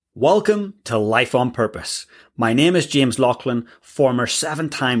Welcome to Life on Purpose. My name is James Laughlin, former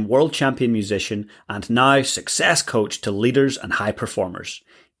 7-time world champion musician and now success coach to leaders and high performers.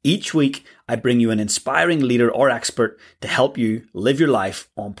 Each week, I bring you an inspiring leader or expert to help you live your life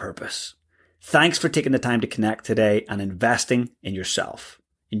on purpose. Thanks for taking the time to connect today and investing in yourself.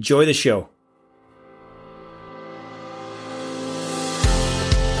 Enjoy the show.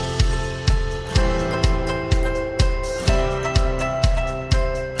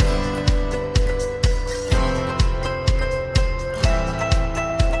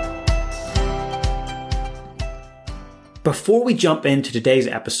 Before we jump into today's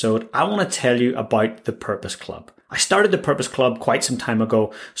episode, I want to tell you about the Purpose Club. I started the Purpose Club quite some time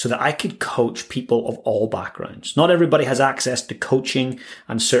ago so that I could coach people of all backgrounds. Not everybody has access to coaching,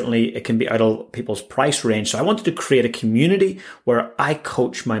 and certainly it can be out of people's price range. So I wanted to create a community where I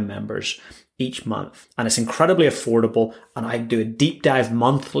coach my members each month, and it's incredibly affordable. And I do a deep dive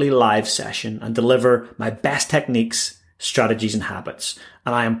monthly live session and deliver my best techniques, strategies, and habits.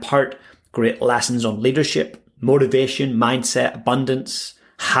 And I impart great lessons on leadership, motivation, mindset, abundance,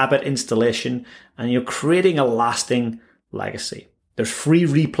 habit installation, and you're creating a lasting legacy. There's free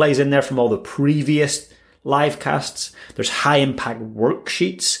replays in there from all the previous live casts. There's high impact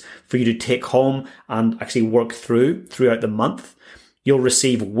worksheets for you to take home and actually work throughout the month. You'll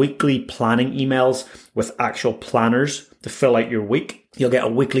receive weekly planning emails with actual planners to fill out your week. You'll get a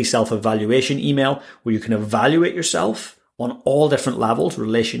weekly self-evaluation email where you can evaluate yourself on all different levels: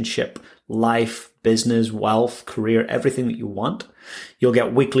 relationship, life, business, wealth, career, everything that you want. You'll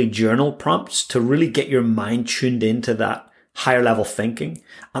get weekly journal prompts to really get your mind tuned into that higher level thinking.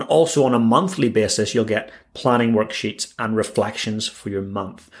 And also on a monthly basis, you'll get planning worksheets and reflections for your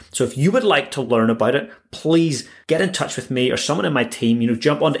month. So if you would like to learn about it, please get in touch with me or someone in my team.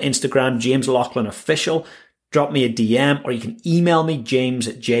 Jump onto Instagram, James Laughlin Official. Drop me a DM, or you can email me,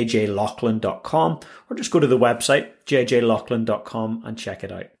 james@jjlaughlin.com, or just go to the website, jjlaughlin.com, and check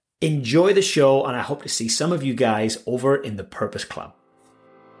it out. Enjoy the show, and I hope to see some of you guys over in the Purpose Club.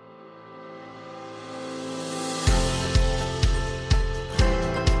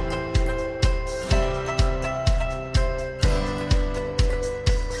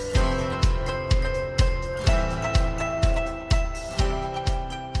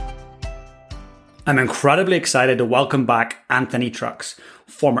 I'm incredibly excited to welcome back Anthony Trucks,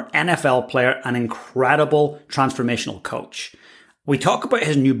 former NFL player and incredible transformational coach. We talk about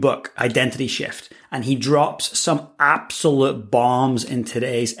his new book, Identity Shift, and he drops some absolute bombs in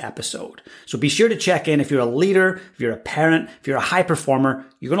today's episode. So be sure to check in if you're a leader, if you're a parent, if you're a high performer.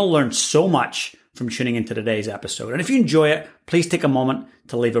 You're going to learn so much from tuning into today's episode. And if you enjoy it, please take a moment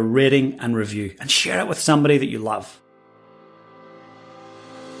to leave a rating and review and share it with somebody that you love.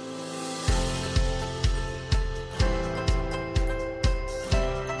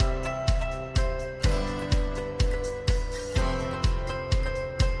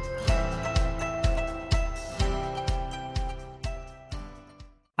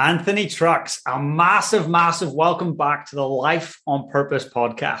 Anthony Trucks, a massive, massive welcome back to the Life on Purpose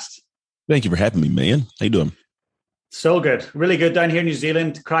podcast. Thank you for having me, man. How you doing? So good. Really good down here in New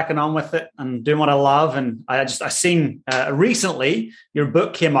Zealand, cracking on with it and doing what I love. And I seen recently your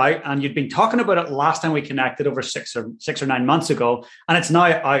book came out, and you'd been talking about it last time we connected over six or 9 months ago, and it's now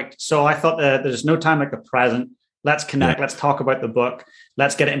out. So I thought there's no time like the present. Let's connect. Yeah. Let's talk about the book.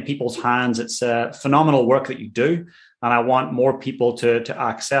 Let's get it in people's hands. It's phenomenal work that you do, and I want more people to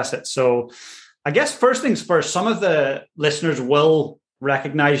access it. So I guess first things first, some of the listeners will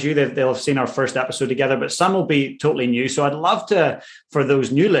recognize you. They'll have seen our first episode together, but some will be totally new. So I'd love to, for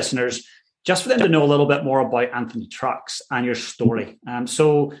those new listeners, just for them to know a little bit more about Anthony Trucks and your story.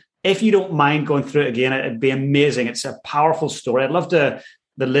 So if you don't mind going through it again, it'd be amazing. It's a powerful story. I'd love the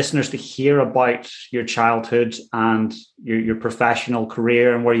listeners to hear about your childhood and your professional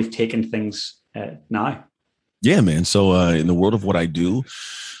career and where you've taken things now. Yeah, man. So in the world of what I do,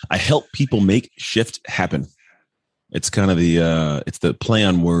 I help people make shift happen. It's kind of it's the play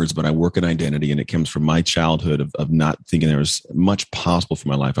on words, but I work in identity, and it comes from my childhood of not thinking there was much possible for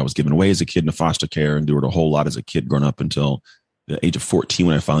my life. I was given away as a kid into foster care, endured a whole lot as a kid growing up until the age of 14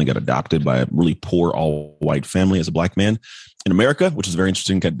 when I finally got adopted by a really poor all-white family as a black man in America, which is a very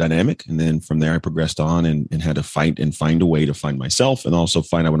interesting dynamic. And then from there, I progressed on and had to fight and find a way to find myself and also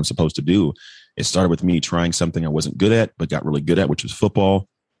find out what I'm supposed to do. It started with me trying something I wasn't good at, but got really good at, which was football.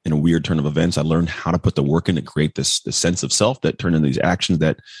 In a weird turn of events, I learned how to put the work in to create this sense of self that turned into these actions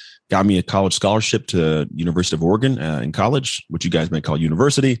that got me a college scholarship to University of Oregon in college, which you guys may call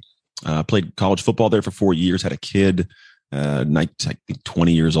university. Played college football there for 4 years, had a kid, I think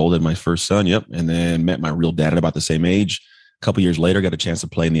 20 years old, had my first son. Yep. And then met my real dad at about the same age. couple years later, got a chance to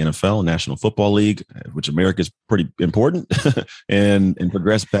play in the NFL, National Football League, which America is pretty important, and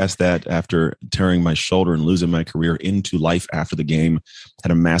progressed past that after tearing my shoulder and losing my career into life after the game.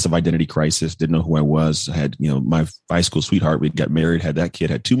 Had a massive identity crisis, didn't know who I was. I had, my high school sweetheart, we got married, had that kid,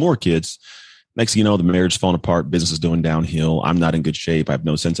 had 2 more kids. Next thing you know, the marriage is falling apart, business is doing downhill. I'm not in good shape. I have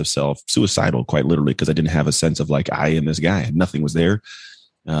no sense of self, suicidal, quite literally, because I didn't have a sense of like, I am this guy. Nothing was there.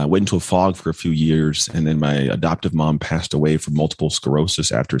 Went into a fog for a few years, and then my adoptive mom passed away from multiple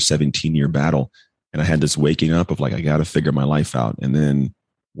sclerosis after a 17-year battle. And I had this waking up of like, I got to figure my life out. And then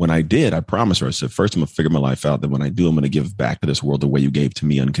when I did, I promised her, I said, first, I'm going to figure my life out. Then when I do, I'm going to give back to this world the way you gave to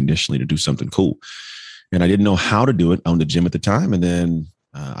me unconditionally to do something cool. And I didn't know how to do it. I owned a gym at the time. And then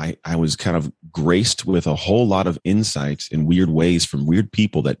I was kind of graced with a whole lot of insights in weird ways from weird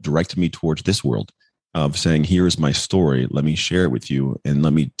people that directed me towards this world. Of saying, here's my story. Let me share it with you, and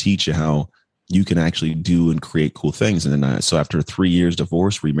let me teach you how you can actually do and create cool things. And then, so after 3 years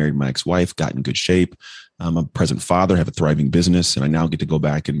divorce, remarried my ex-wife, got in good shape. I'm a present father, have a thriving business, and I now get to go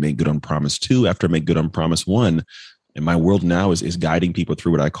back and make good on promise 2 after I make good on promise 1. And my world now is guiding people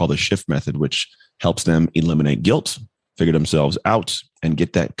through what I call the shift method, which helps them eliminate guilt, figure themselves out, and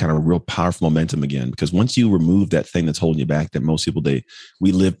get that kind of real powerful momentum again. Because once you remove that thing that's holding you back, that most people,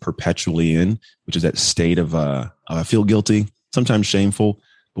 we live perpetually in, which is that state of, I feel guilty, sometimes shameful.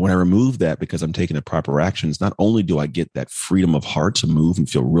 But when I remove that, because I'm taking the proper actions, not only do I get that freedom of heart to move and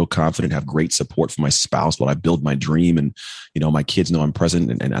feel real confident, have great support from my spouse while I build my dream, and my kids know I'm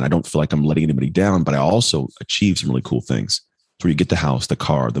present, and I don't feel like I'm letting anybody down, but I also achieve some really cool things. Where you get the house, the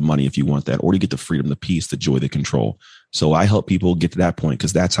car, the money if you want that, or you get the freedom, the peace, the joy, the control. So I help people get to that point,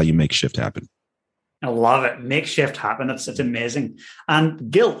 because that's how you make shift happen. I love it. Make shift happen. It's amazing. And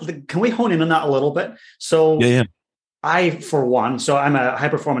guilt, can we hone in on that a little bit? So yeah. I'm a high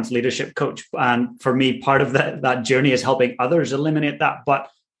performance leadership coach. And for me, part of that journey is helping others eliminate that. But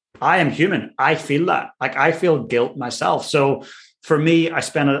I am human. I feel that. Like, I feel guilt myself. So for me, I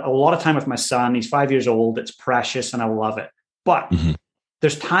spend a lot of time with my son. He's 5 years old. It's precious and I love it. But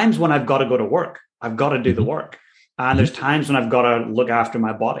there's times when I've got to go to work. I've got to do the work. And there's times when I've got to look after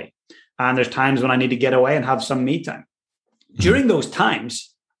my body. And there's times when I need to get away and have some me time. During those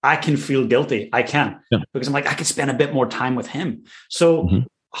times, I can feel guilty. I can. Yeah. Because I'm like, I could spend a bit more time with him. So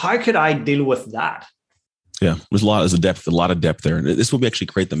how could I deal with that? Yeah, there's a lot of depth there. And this is what we actually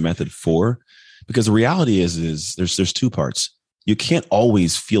create the method for. Because the reality is there's 2 parts. You can't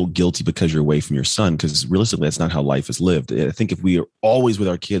always feel guilty because you're away from your son, because realistically, that's not how life is lived. I think if we are always with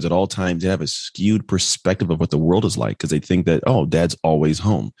our kids at all times, they have a skewed perspective of what the world is like, because they think that, oh, dad's always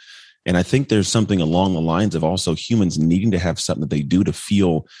home. And I think there's something along the lines of also humans needing to have something that they do to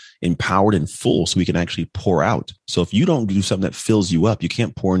feel empowered and full, so we can actually pour out. So if you don't do something that fills you up, you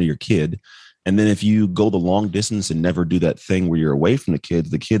can't pour into your kid. And then if you go the long distance and never do that thing where you're away from the kids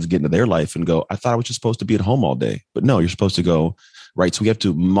get into their life and go, I thought I was just supposed to be at home all day. But no, you're supposed to go, right? So we have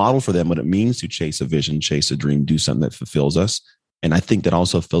to model for them what it means to chase a vision, chase a dream, do something that fulfills us. And I think that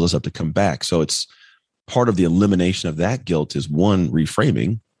also fills us up to come back. So it's part of the elimination of that guilt is 1,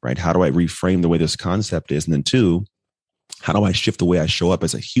 reframing, right? How do I reframe the way this concept is? And then 2, how do I shift the way I show up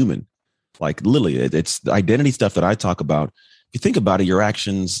as a human? Like literally, it's the identity stuff that I talk about. If you think about it, your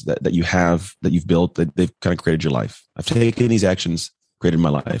actions that you have, that you've built, that they've kind of created your life. I've taken these actions, created my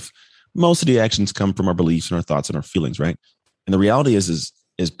life. Most of the actions come from our beliefs and our thoughts and our feelings, right? And the reality is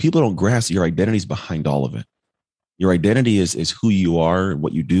people don't grasp your identity is behind all of it. Your identity is who you are and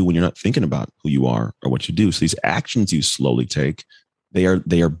what you do when you're not thinking about who you are or what you do. So these actions you slowly take, they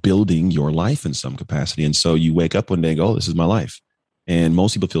are building your life in some capacity. And so you wake up one day and go, oh, this is my life. And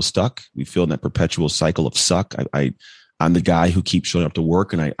most people feel stuck. We feel in that perpetual cycle of suck. I'm the guy who keeps showing up to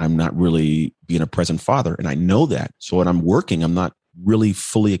work, and I'm not really being a present father. And I know that. So when I'm working, I'm not really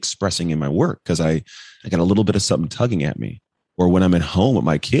fully expressing in my work, because I got a little bit of something tugging at me. Or when I'm at home with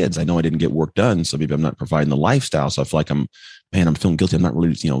my kids, I know I didn't get work done. So maybe I'm not providing the lifestyle. So I feel like I'm feeling guilty. I'm not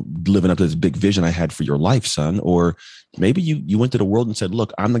really, living up to this big vision I had for your life, son. Or maybe you went to the world and said,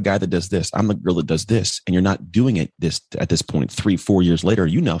 look, I'm the guy that does this. I'm the girl that does this. And you're not doing it at this point, 3-4 years later,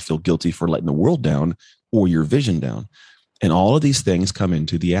 you now feel guilty for letting the world down or your vision down. And all of these things come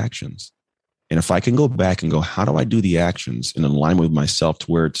into the actions. And if I can go back and go, how do I do the actions in alignment with myself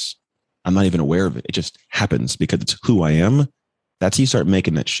to where I'm not even aware of it. It just happens because it's who I am. That's how you start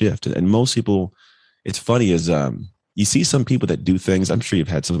making that shift. And most people, it's funny is you see some people that do things. I'm sure you've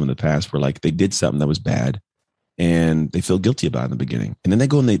had some in the past where like they did something that was bad and they feel guilty about it in the beginning. And then they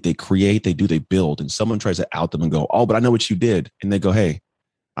go and they create, they build, and someone tries to out them and go, oh, but I know what you did. And they go, hey,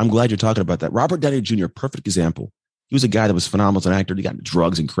 I'm glad you're talking about that. Robert Downey Jr., perfect example. He was a guy that was phenomenal as an actor. He got into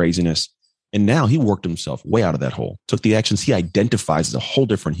drugs and craziness. And now he worked himself way out of that hole, took the actions. He identifies as a whole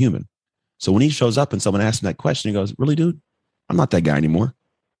different human. So when he shows up and someone asks him that question, he goes, really, dude, I'm not that guy anymore.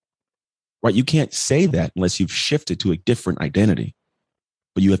 Right? You can't say that unless you've shifted to a different identity,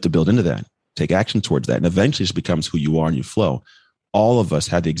 but you have to build into that, take action towards that. And eventually it just becomes who you are and you flow. All of us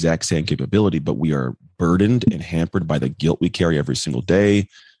have the exact same capability, but we are burdened and hampered by the guilt we carry every single day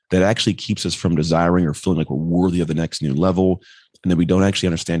that actually keeps us from desiring or feeling like we're worthy of the next new level. And then we don't actually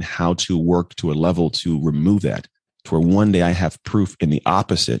understand how to work to a level to remove that, to where one day I have proof in the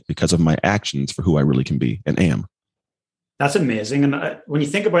opposite because of my actions for who I really can be and am. That's amazing. And when you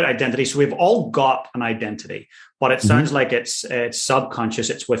think about identity, so we've all got an identity, but it sounds like it's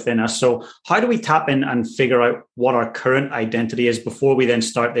subconscious, it's within us. So how do we tap in and figure out what our current identity is before we then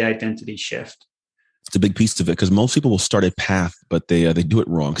start the identity shift? It's a big piece of it because most people will start a path, but they do it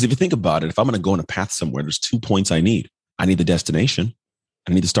wrong. Because if you think about it, if I'm going to go on a path somewhere, there's 2 points I need. I need the destination.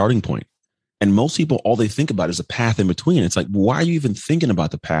 I need the starting point. And most people, all they think about is a path in between. It's like, why are you even thinking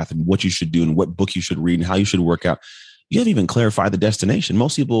about the path and what you should do and what book you should read and how you should work out? You haven't even clarified the destination.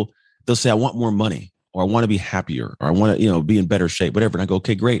 Most people, they'll say, I want more money, or I want to be happier, or I want to, be in better shape, whatever. And I go,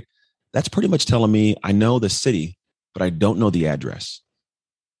 okay, great. That's pretty much telling me I know the city, but I don't know the address.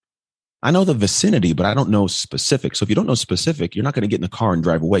 I know the vicinity, but I don't know specific. So if you don't know specific, you're not going to get in the car and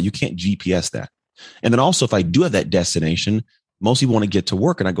drive away. You can't GPS that. And then also, if I do have that destination, most people want to get to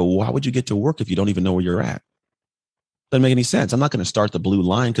work. And I go, well, how would you get to work if you don't even know where you're at? Doesn't make any sense. I'm not going to start the blue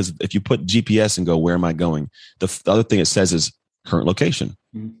line because if you put GPS and go, where am I going? The other thing it says is current location.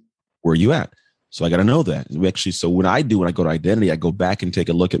 Where are you at? So I got to know that. So when I go to identity, I go back and take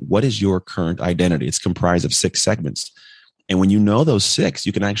a look at what is your current identity. It's comprised of 6 segments. And when you know those 6,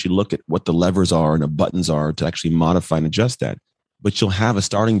 you can actually look at what the levers are and the buttons are to actually modify and adjust that. But you'll have a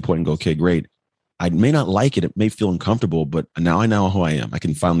starting point and go, okay, great. I may not like it. It may feel uncomfortable, but now I know who I am. I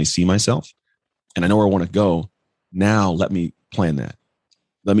can finally see myself and I know where I want to go. Now let me plan that.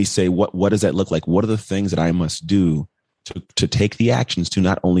 Let me say, what does that look like? What are the things that I must do to take the actions to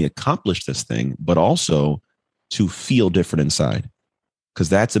not only accomplish this thing, but also to feel different inside? Because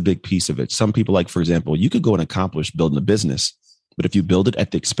that's a big piece of it. Some people, like, for example, you could go and accomplish building a business, but if you build it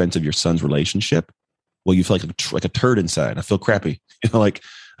at the expense of your son's relationship, well, you feel like a turd inside. I feel crappy. Like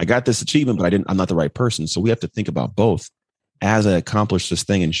I got this achievement, but I'm not the right person. So we have to think about both. As I accomplish this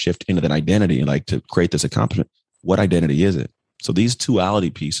thing and shift into that identity, like to create this accomplishment, what identity is it? So these duality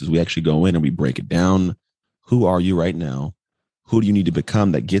pieces, we actually go in and we break it down. Who are you right now? Who do you need to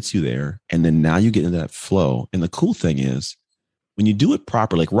become that gets you there? And then now you get into that flow. And the cool thing is when you do it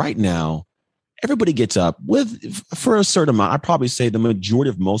properly, like right now, everybody gets up for a certain amount. I'd probably say the majority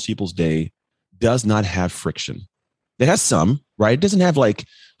of most people's day does not have friction. It has some, right? It doesn't have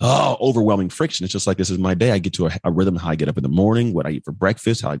overwhelming friction. It's just like, this is my day. I get to a rhythm, how I get up in the morning, what I eat for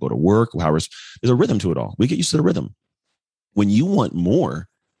breakfast, how I go to work, there's a rhythm to it all. We get used to the rhythm. When you want more,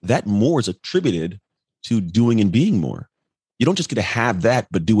 that more is attributed to doing and being more. You don't just get to have that,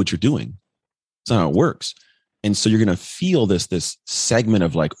 but do what you're doing. That's not how it works. And so you're going to feel this segment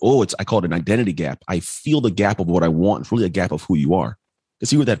of like, I call it an identity gap. I feel the gap of what I want. It's really a gap of who you are.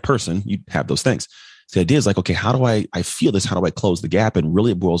 Because you were that person, you have those things. So the idea is like, okay, how do I feel this? How do I close the gap? And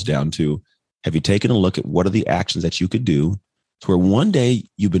really it boils down to, have you taken a look at what are the actions that you could do to where one day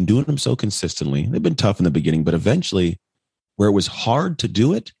you've been doing them so consistently. They've been tough in the beginning, but eventually where it was hard to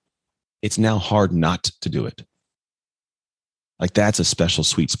do it, it's now hard not to do it. Like that's a special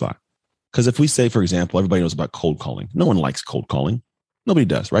sweet spot. Because if we say, for example, everybody knows about cold calling. No one likes cold calling. Nobody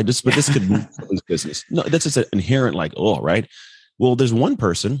does, right? But this could move business. No, that's just an inherent right? Well, there's one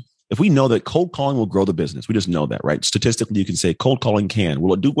person. If we know that cold calling will grow the business, we just know that, right? Statistically, you can say cold calling can.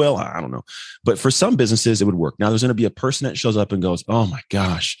 Will it do well? I don't know. But for some businesses, it would work. Now, there's going to be a person that shows up and goes, oh my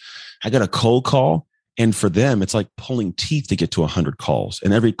gosh, I got a cold call. And for them, it's like pulling teeth to get to 100 calls.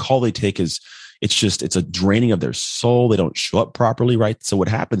 And every call they take it's a draining of their soul. They don't show up properly, right? So what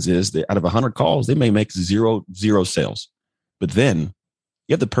happens is that out of 100 calls, they may make zero sales. But then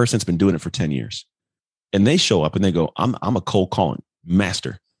you have the person that's been doing it for 10 years. And they show up and they go, I'm a cold calling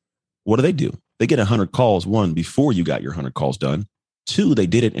master. What do? They get 100 calls, one, before you got your 100 calls done. Two, they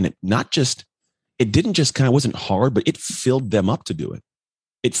did it. And it didn't just wasn't hard, but it filled them up to do it.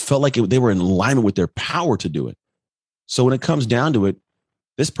 It felt like they were in alignment with their power to do it. So when it comes down to it,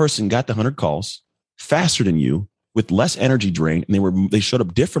 this person got the 100 calls faster than you with less energy drain. And they showed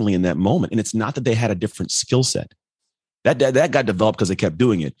up differently in that moment. And it's not that they had a different skill set. That got developed because they kept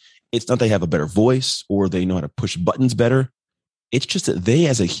doing it. It's not they have a better voice or they know how to push buttons better. It's just that they,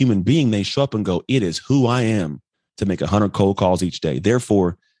 as a human being, they show up and go, it is who I am to make 100 cold calls each day.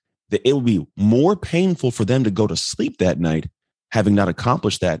 Therefore, it will be more painful for them to go to sleep that night having not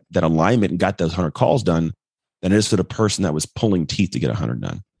accomplished that alignment and got those 100 calls done than it is for the person that was pulling teeth to get 100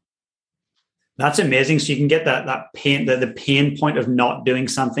 done. That's amazing. So you can get that pain, the pain point of not doing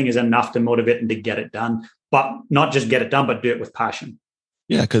something is enough to motivate them to get it done, but not just get it done, but do it with passion.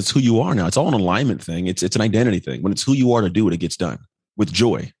 Yeah, because who you are now, it's all an alignment thing. It's an identity thing. When it's who you are to do it, it gets done with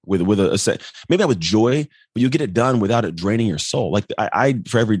joy, with maybe not with joy, but you get it done without it draining your soul. Like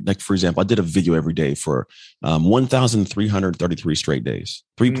for example, I did a video every day for 1,333 straight days,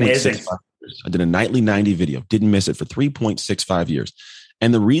 3.65 years. I did a nightly 90 video, didn't miss it for 3.65 years.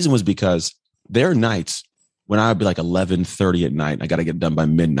 And the reason was because there are nights when I would be like 11:30 at night. I got to get done by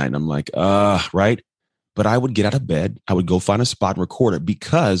midnight. And I'm like, right. But I would get out of bed. I would go find a spot and record it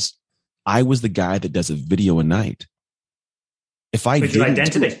because I was the guy that does a video a night. If I didn't, your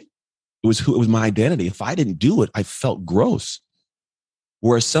identity. It was my identity. If I didn't do it, I felt gross.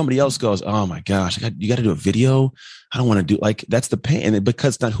 Whereas somebody else goes, oh my gosh, you got to do a video. I don't want to do that's the pain. And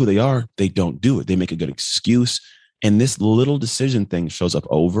because it's not who they are, they don't do it. They make a good excuse. And this little decision thing shows up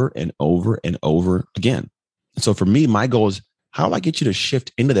over and over and over again. So for me, my goal is how do I get you to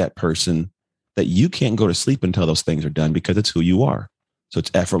shift into that person that you can't go to sleep until those things are done because it's who you are. So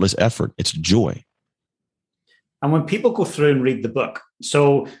it's effortless effort. It's joy. And when people go through and read the book,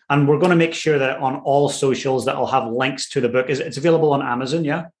 and we're going to make sure that on all socials that I'll have links to the book. It's available on Amazon,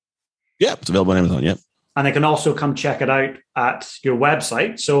 yeah? Yeah, it's available on Amazon, yeah. And they can also come check it out at your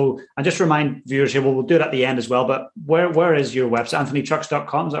website. So I just remind viewers here, we'll do it at the end as well, but where is your website?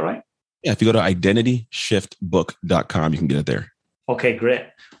 AnthonyChucks.com, is that right? Yeah, if you go to IdentityShiftBook.com, you can get it there. Okay, great.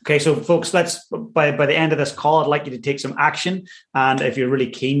 Okay, so folks, let's by the end of this call, I'd like you to take some action. And if you're really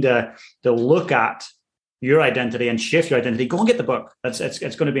keen to look at your identity and shift your identity, go and get the book. It's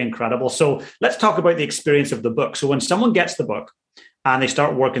going to be incredible. So let's talk about the experience of the book. So when someone gets the book and they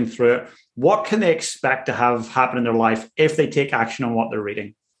start working through it, what can they expect to have happen in their life if they take action on what they're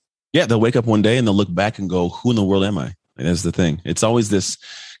reading? Yeah, they'll wake up one day and they'll look back and go, who in the world am I? And that's the thing. It's always this,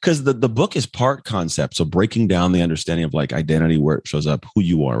 because the book is part concept. So breaking down the understanding of like identity, where it shows up, who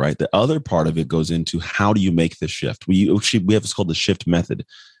you are, right? The other part of it goes into how do you make this shift? We have what's called the shift method.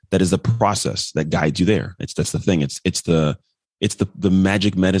 That is the process that guides you there. That's the thing. It's the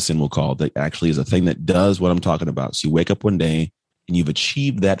magic medicine, we'll call it, that actually is a thing that does what I'm talking about. So you wake up one day and you've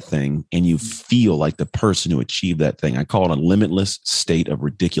achieved that thing and you feel like the person who achieved that thing. I call it a limitless state of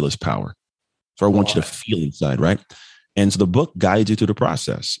ridiculous power. So I want you to feel inside, right? And so the book guides you through the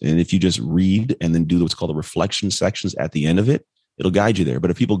process. And if you just read and then do what's called the reflection sections at the end of it, it'll guide you there.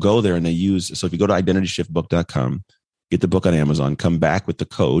 But if people go there and they so if you go to IdentityShiftBook.com, get the book on Amazon, come back with the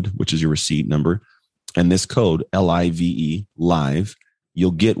code, which is your receipt number. And this code, LIVE, live,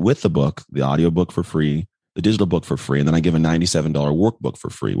 you'll get with the book, the audio book for free, the digital book for free. And then I give a $97 workbook for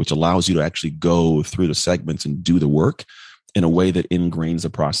free, which allows you to actually go through the segments and do the work in a way that ingrains the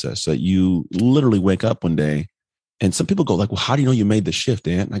process. So that you literally wake up one day and some people go like, well, how do you know you made the shift,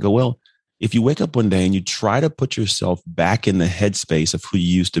 Dan? And I go, well, if you wake up one day and you try to put yourself back in the headspace of who you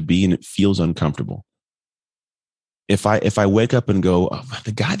used to be and it feels uncomfortable. If I wake up and go, oh,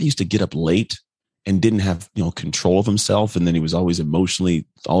 the guy that used to get up late and didn't have control of himself, and then he was always emotionally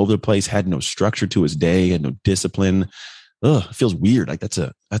all over the place, had no structure to his day, had no discipline. Ugh, it feels weird. Like that's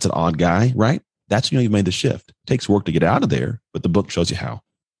an odd guy, right? That's you've made the shift. It takes work to get out of there, but the book shows you how.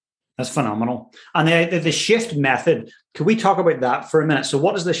 That's phenomenal. And the shift method, could we talk about that for a minute? So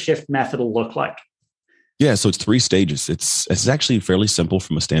what does the shift method look like? Yeah, so it's 3 stages. It's actually fairly simple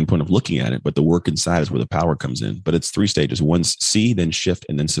from a standpoint of looking at it, but the work inside is where the power comes in. But it's 3 stages. One's see, then shift,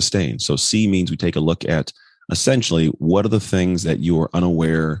 and then sustain. So see means we take a look at essentially what are the things that you're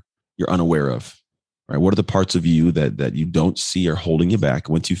unaware of, right? What are the parts of you that you don't see are holding you back?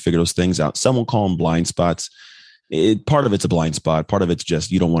 Once you figure those things out, some will call them blind spots. Part of it's a blind spot. Part of it's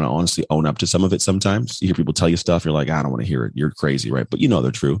just you don't want to honestly own up to some of it sometimes. You hear people tell you stuff, you're like, I don't want to hear it. You're crazy, right? But they're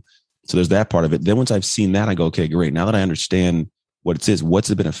true. So there's that part of it. Then once I've seen that, I go, okay, great. Now that I understand what it is,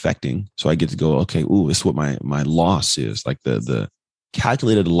 what's it been affecting? So I get to go, okay, this is what my loss is, like the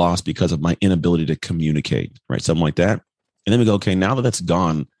calculated loss because of my inability to communicate, right? Something like that. And then we go, okay, now that that's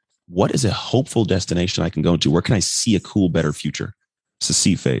gone, what is a hopeful destination I can go to? Where can I see a cool, better future? It's the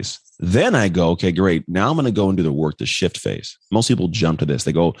see phase. Then I go, okay, great. Now I'm going to go and do the work, the shift phase. Most people jump to this.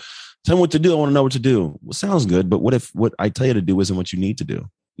 They go, tell me what to do. I want to know what to do. Well, sounds good. But what if what I tell you to do isn't what you need to do?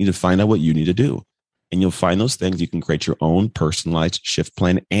 You need to find out what you need to do. And you'll find those things. You can create your own personalized shift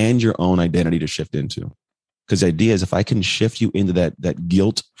plan and your own identity to shift into. Because the idea is if I can shift you into that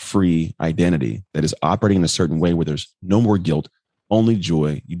guilt-free identity that is operating in a certain way where there's no more guilt, only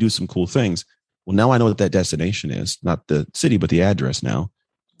joy, you do some cool things. Well, now I know what that destination is, not the city, but the address now.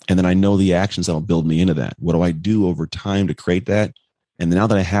 And then I know the actions that'll build me into that. What do I do over time to create that? And now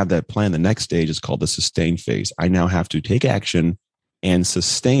that I have that plan, the next stage is called the sustain phase. I now have to take action and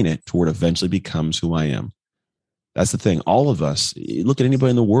sustain it to where it eventually becomes who I am. That's the thing. All of us, look at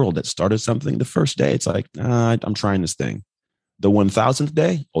anybody in the world that started something the first day. It's like, I'm trying this thing. The 1000th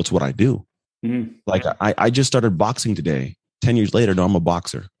day, oh, it's what I do. Mm-hmm. Like I just started boxing today. 10 years later, no, I'm a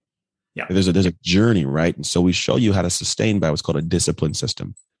boxer. Yeah. There's a journey, right? And so we show you how to sustain by what's called a discipline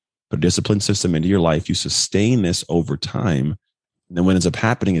system. Put a discipline system into your life. You sustain this over time. And then what ends up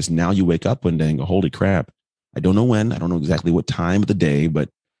happening is now you wake up one day and go, holy crap. I don't know when. I don't know exactly what time of the day, but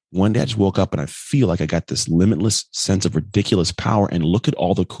one day I just woke up and I feel like I got this limitless sense of ridiculous power, and look at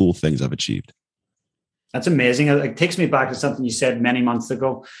all the cool things I've achieved. That's amazing. It takes me back to something you said many months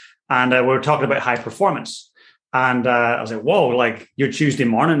ago. And we were talking about high performance. And I was like, whoa, like you're Tuesday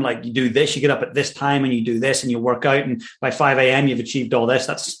morning, like you do this, you get up at this time and you do this and you work out. And by 5 a.m., you've achieved all this.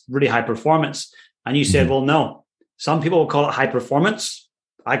 That's really high performance. And you said, well, no, some people will call it high performance.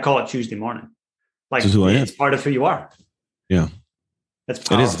 I call it Tuesday morning. Like it's part of who you are. Yeah. That's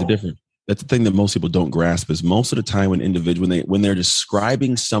powerful. It is different. That's the thing that most people don't grasp is most of the time when they're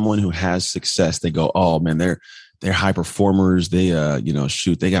describing someone who has success, they go, oh man, they're high performers. They,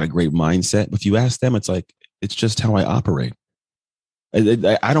 they got a great mindset. But if you ask them, it's like, it's just how I operate.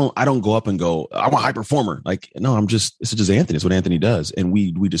 I don't go up and go, I'm a high performer. Like, no, this is just Anthony. It's what Anthony does. And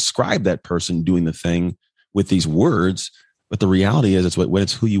we describe that person doing the thing with these words. But the reality is when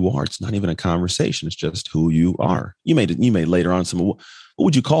it's who you are, it's not even a conversation. It's just who you are. You may later on what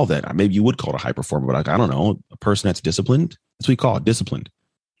would you call that? Maybe you would call it a high performer, but I don't know, a person that's disciplined. That's what you call it, disciplined.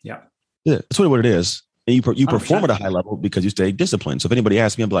 Yeah. That's what it is. And you perform at a high level because you stay disciplined. So if anybody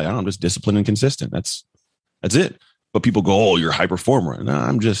asks me, I'm like, I'm just disciplined and consistent. That's it. But people go, oh, you're a high performer.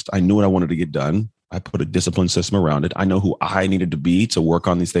 No, I knew what I wanted to get done. I put a discipline system around it. I know who I needed to be to work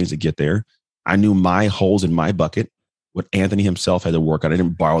on these things to get there. I knew my holes in my bucket, what Anthony himself had to work on. I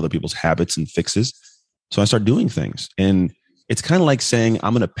didn't borrow other people's habits and fixes. So I started doing things. And it's kind of like saying,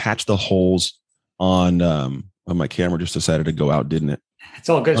 I'm going to patch the holes on my camera just decided to go out, didn't it? It's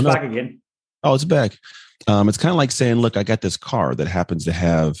all good. It's back again. Oh, it's back. It's kind of like saying, look, I got this car that happens to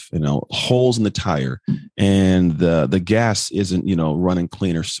have, holes in the tire and the gas isn't, running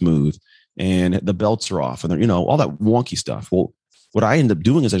clean or smooth and the belts are off and all that wonky stuff. Well, what I end up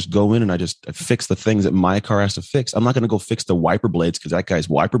doing is I just go in and I fix the things that my car has to fix. I'm not going to go fix the wiper blades because that guy's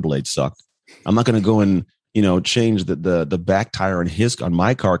wiper blades sucked. I'm not going to go and, change the back tire on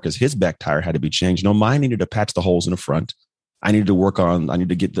my car because his back tire had to be changed. No, mine needed to patch the holes in the front. I needed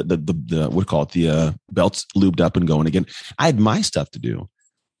to get the belts lubed up and going again. I had my stuff to do.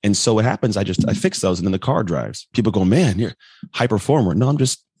 And so what happens, I fix those and then the car drives. People go, man, you're a high performer. No,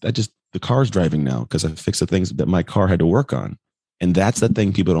 the car's driving now because I fixed the things that my car had to work on. And that's the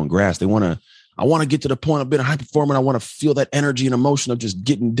thing people don't grasp. I want to get to the point of being a high performer. I want to feel that energy and emotion of just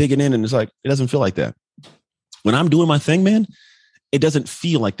digging in. And it's like, it doesn't feel like that. When I'm doing my thing, man, it doesn't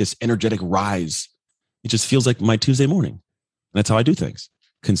feel like this energetic rise. It just feels like my Tuesday morning. And that's how I do things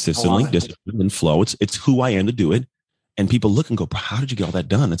consistently, disciplined and flow. It's who I am to do it. And people look and go, how did you get all that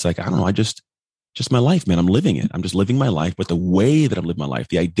done? It's like, I don't know. Just my life, man. I'm living it. I'm just living my life. But the way that I live my life,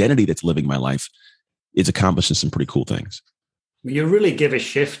 the identity that's living my life is accomplishing some pretty cool things. You really give a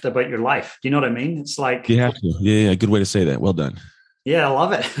shift about your life. Do you know what I mean? It's like... You have to. Yeah. Good way to say that. Well done. Yeah, I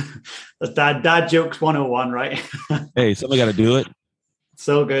love it. That's dad jokes 101, right? Hey, somebody got to do it.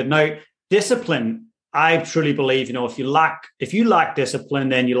 So good. Now, discipline, I truly believe, if you lack discipline,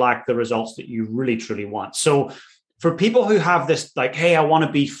 then you lack the results that you really, truly want. So for people who have this, like, hey, I want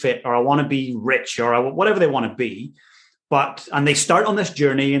to be fit or I want to be rich or whatever they want to be, and they start on this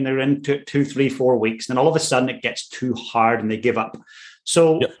journey and they're into 2, 3, 4 weeks, and then all of a sudden it gets too hard and they give up.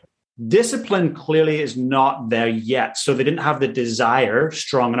 So discipline clearly is not there yet. So they didn't have the desire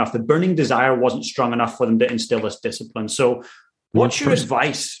strong enough. The burning desire wasn't strong enough for them to instill this discipline. So what's your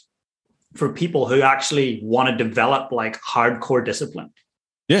advice for people who actually want to develop like hardcore discipline?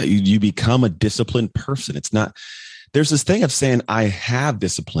 Yeah, you become a disciplined person. It's not, there's this thing of saying I have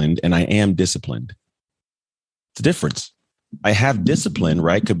disciplined and I am disciplined. It's a difference. I have discipline,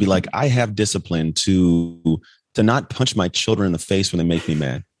 right? Could be like, I have discipline to not punch my children in the face when they make me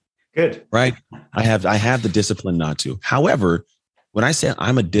mad. Good. Right. I have the discipline not to. However, when I say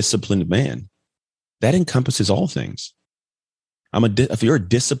I'm a disciplined man, that encompasses all things. If you're a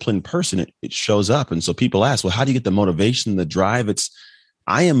disciplined person, it shows up. And so people ask, well, how do you get the motivation, the drive?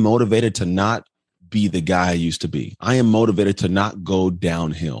 I am motivated to not be the guy I used to be. I am motivated to not go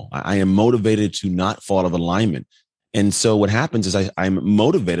downhill. I am motivated to not fall out of alignment. And so what happens is I'm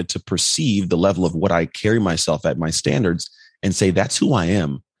motivated to perceive the level of what I carry myself at, my standards, and say, that's who I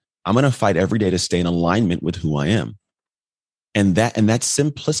am. I'm going to fight every day to stay in alignment with who I am. And that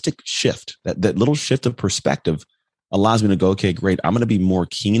simplistic shift, that little shift of perspective allows me to go, okay, great. I'm going to be more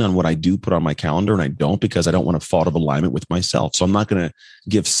keen on what I do put on my calendar and I don't, because I don't want to fall out of alignment with myself. So I'm not going to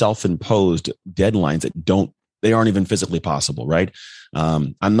give self-imposed deadlines they aren't even physically possible, right?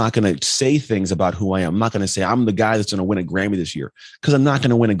 I'm not going to say things about who I am. I'm not going to say I'm the guy that's going to win a Grammy this year, because I'm not going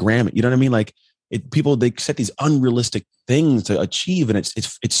to win a Grammy. You know what I mean? Like people, they set these unrealistic things to achieve, and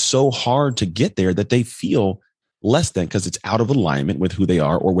it's so hard to get there that they feel less than, because it's out of alignment with who they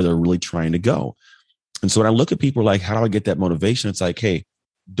are or where they're really trying to go. And so when I look at people like, how do I get that motivation? It's like, hey,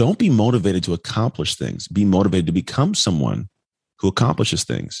 don't be motivated to accomplish things. Be motivated to become someone who accomplishes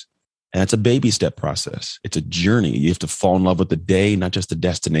things. And it's a baby step process. It's a journey. You have to fall in love with the day, not just the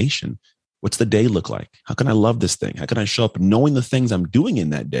destination. What's the day look like? How can I love this thing? How can I show up knowing the things I'm doing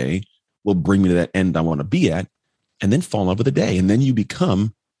in that day will bring me to that end I want to be at, and then fall in love with the day. And then you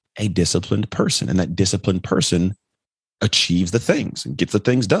become a disciplined person. And that disciplined person achieves the things and gets the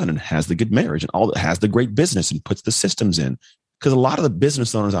things done and has the good marriage and has the great business and puts the systems in. Because a lot of the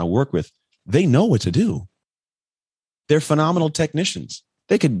business owners I work with, they know what to do. They're phenomenal technicians.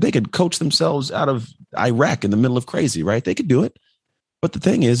 They could coach themselves out of Iraq in the middle of crazy, right? They could do it. But the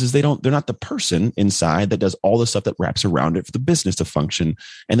thing is they're not the person inside that does all the stuff that wraps around it for the business to function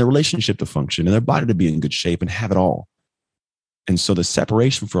and the relationship to function and their body to be in good shape and have it all. And so the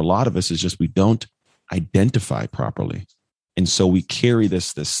separation for a lot of us is just we don't identify properly. And so we carry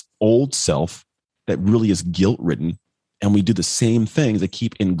this old self that really is guilt-ridden, and we do the same things that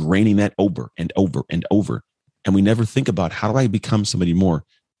keep ingraining that over and over and over. And we never think about, how do I become somebody more?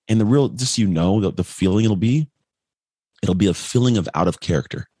 And the real, just so you know, the feeling it'll be a feeling of out of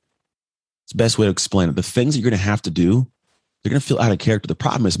character. It's the best way to explain it. The things that you're going to have to do, they're going to feel out of character. The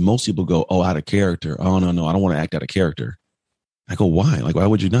problem is most people go, oh, out of character. Oh, no, I don't want to act out of character. I go, why? Like, why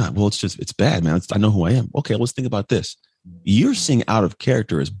would you not? Well, it's bad, man. I know who I am. Okay, let's think about this. You're seeing out of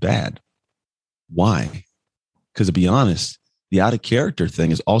character as bad. Why? Because to be honest, the out of character thing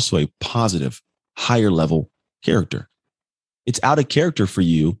is also a positive, higher level character. It's out of character for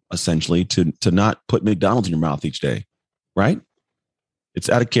you, essentially, to not put McDonald's in your mouth each day, right? It's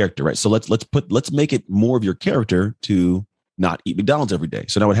out of character, right? So let's make it more of your character to not eat McDonald's every day.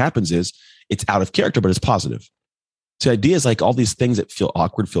 So now what happens is it's out of character, but it's positive. So the idea is like all these things that feel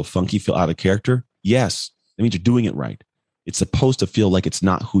awkward, feel funky, feel out of character. Yes, that means you're doing it right. It's supposed to feel like it's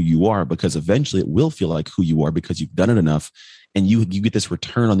not who you are, because eventually it will feel like who you are because you've done it enough, and you get this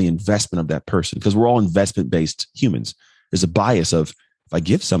return on the investment of that person, because we're all investment-based humans. There's a bias of, if I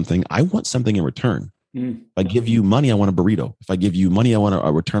give something, I want something in return. If I give you money, I want a burrito. If I give you money, I want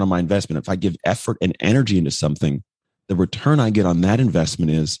a return on my investment. If I give effort and energy into something, the return I get on that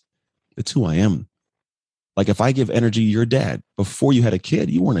investment it's who I am. Like if I give energy, you're a dad. Before you had a kid,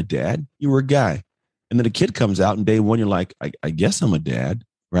 you weren't a dad. You were a guy. And then a kid comes out and day one, you're like, I guess I'm a dad,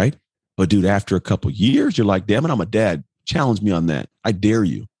 right? But dude, after a couple of years, you're like, damn it, I'm a dad. Challenge me on that. I dare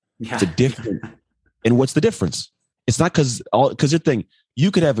you. Yeah. It's a different. And what's the difference? It's not because the thing,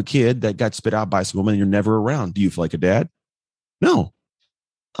 you could have a kid that got spit out by some woman and you're never around. Do you feel like a dad? No.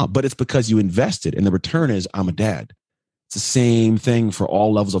 But it's because you invested, and the return is I'm a dad. It's the same thing for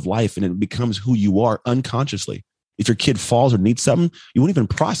all levels of life, and it becomes who you are unconsciously. If your kid falls or needs something, you won't even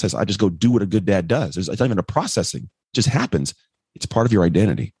process. I just go do what a good dad does. It's not even a processing. It just happens. It's part of your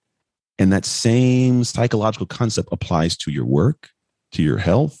identity. And that same psychological concept applies to your work, to your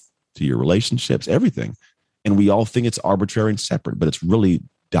health, to your relationships, everything. And we all think it's arbitrary and separate, but it's really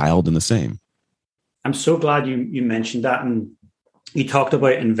dialed in the same. I'm so glad you mentioned that. And you talked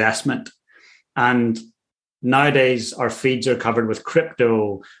about investment. And nowadays, our feeds are covered with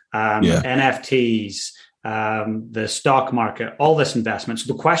crypto, NFTs, the stock market, all this investment.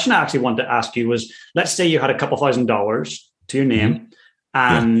 So the question I actually wanted to ask you was, let's say you had a couple $1,000s to your name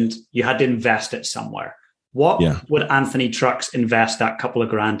and you had to invest it somewhere. What would Anthony Trucks invest that couple of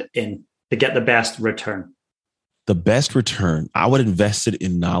grand in to get the best return? The best return, I would invest it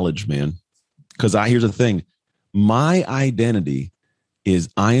in knowledge, man. Because here's the thing. My identity is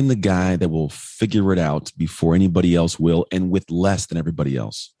I am the guy that will figure it out before anybody else will, and with less than everybody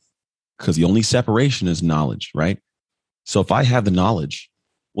else. Because the only separation is knowledge, right? So if I have the knowledge,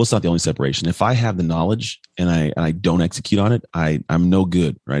 well, it's not the only separation. If I have the knowledge and I don't execute on it, I'm no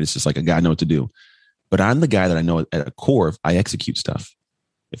good, right? It's just like a guy know what to do. But I'm the guy that I know at a core, I execute stuff.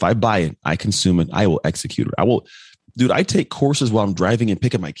 If I buy it, I consume it, I will execute it. I take courses while I'm driving and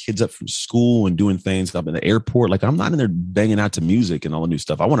picking my kids up from school and doing things up in the airport. Like I'm not in there banging out to music and all the new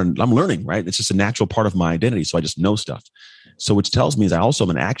stuff. I'm learning, right? It's just a natural part of my identity. So I just know stuff. So which tells me is I also am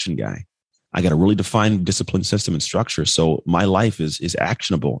an action guy. I got a really defined discipline system and structure. So my life is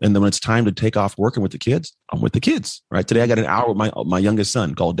actionable. And then when it's time to take off working with the kids, I'm with the kids, right? Today I got an hour with my youngest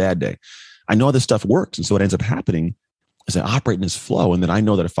son called Dad Day. I know this stuff works. And so what ends up happening is I operate in this flow. And then I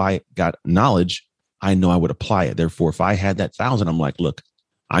know that if I got knowledge, I know I would apply it. Therefore, if I had that 1,000, I'm like, look,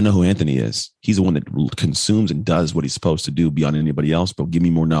 I know who Anthony is. He's the one that consumes and does what he's supposed to do beyond anybody else, but give me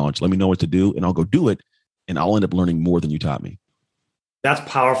more knowledge. Let me know what to do and I'll go do it. And I'll end up learning more than you taught me. That's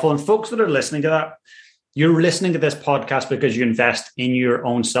powerful. And folks that are listening to that, you're listening to this podcast because you invest in your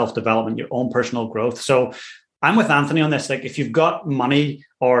own self-development, your own personal growth. So I'm with Anthony on this. Like if you've got money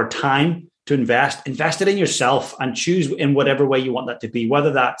or time to invest it in yourself and choose in whatever way you want that to be,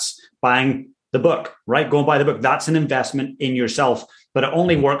 whether that's buying the book, right? Go and buy the book. That's an investment in yourself, but it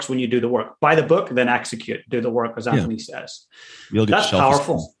only works when you do the work. Buy the book, then execute, do the work, as Anthony says. That's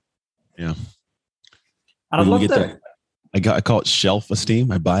powerful. Yeah. And I'd love to... I call it shelf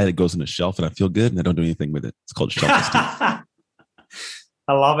esteem. I buy it, it goes in a shelf and I feel good and I don't do anything with it. It's called shelf esteem.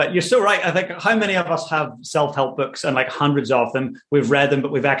 I love it. You're so right. I think how many of us have self-help books and like hundreds of them? We've read them, but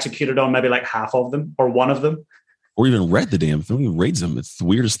we've executed on maybe like half of them or one of them. Or even read the damn thing, even reads them. It's the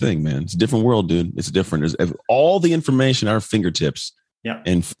weirdest thing, man. It's a different world, dude. It's different. There's all the information at our fingertips. Yeah.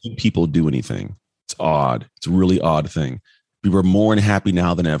 And few people do anything. It's odd. It's a really odd thing. People are more unhappy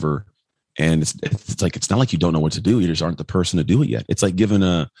now than ever. And it's like, it's not like you don't know what to do. You just aren't the person to do it yet. It's like giving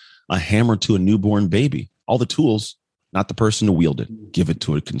a hammer to a newborn baby. All the tools, not the person to wield it. Give it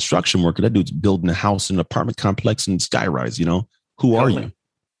to a construction worker. That dude's building a house in an apartment complex in Skyrise. You know, who are you?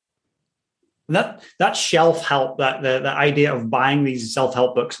 That shelf help, that the idea of buying these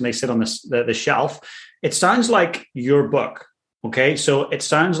self-help books and they sit on the shelf, it sounds like your book. Okay. So it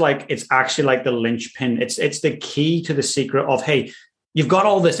sounds like it's actually like the linchpin. It's the key to the secret of, hey, you've got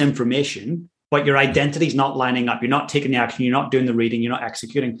all this information, but your identity is not lining up. You're not taking the action. You're not doing the reading. You're not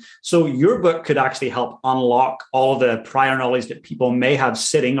executing. So your book could actually help unlock all the prior knowledge that people may have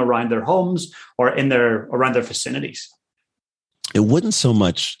sitting around their homes or around their vicinities. It wouldn't so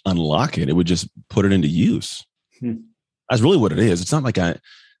much unlock it. It would just put it into use. That's really what it is. It's not like the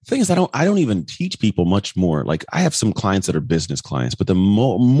thing is, I don't even teach people much more. Like I have some clients that are business clients, but the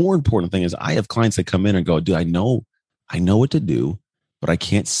more important thing is I have clients that come in and go, dude, I know what to do, but I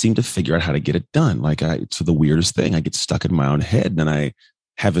can't seem to figure out how to get it done. Like it's the weirdest thing. I get stuck in my own head and I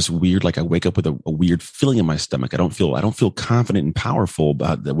have this weird, like I wake up with a weird feeling in my stomach. I don't feel confident and powerful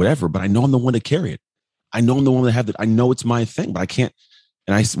about whatever, but I know I'm the one to carry it. I know I'm the one that have that. I know it's my thing, but I can't.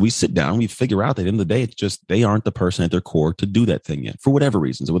 And we sit down, we figure out that at the end of the day, it's just, they aren't the person at their core to do that thing yet for whatever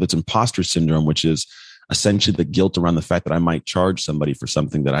reasons, whether it's imposter syndrome, which is essentially the guilt around the fact that I might charge somebody for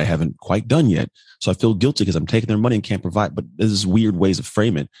something that I haven't quite done yet. So I feel guilty because I'm taking their money and can't provide, but there's weird ways of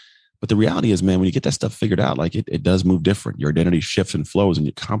framing it. But the reality is, man, when you get that stuff figured out, like it does move different. Your identity shifts and flows and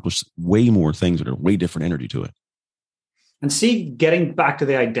you accomplish way more things that are way different energy to it. And see, getting back to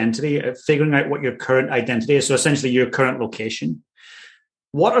the identity, figuring out what your current identity is. So essentially your current location.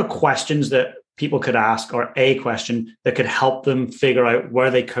 What are questions that people could ask, or a question that could help them figure out where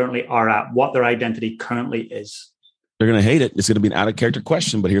they currently are at, what their identity currently is? They're going to hate it. It's going to be an out of character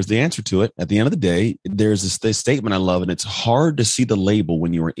question, but here's the answer to it. At the end of the day, there's this statement I love, and it's hard to see the label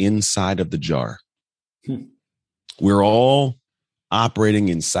when you are inside of the jar. We're all operating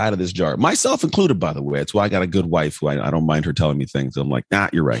inside of this jar, myself included, by the way. That's why I got a good wife who I don't mind her telling me things. I'm like, nah,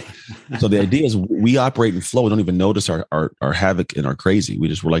 you're right. So the idea is we operate in flow. We don't even notice our havoc and our crazy.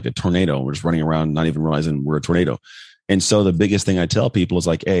 We're like a tornado. We're just running around, not even realizing we're a tornado. And so the biggest thing I tell people is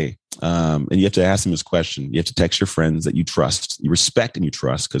like, hey, and you have to ask them this question. You have to text your friends that you trust, you respect and you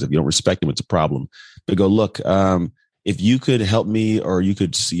trust, because if you don't respect them, it's a problem. But go, look, if you could help me, or you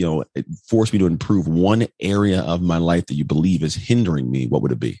could, force me to improve one area of my life that you believe is hindering me, what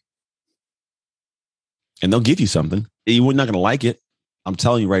would it be? And they'll give you something. You're not going to like it. I'm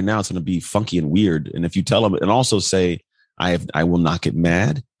telling you right now, it's going to be funky and weird. And if you tell them, and also say, I will not get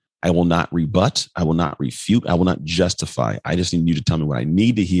mad. I will not rebut. I will not refute. I will not justify. I just need you to tell me what I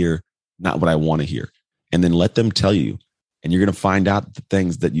need to hear, not what I want to hear. And then let them tell you. And you're going to find out the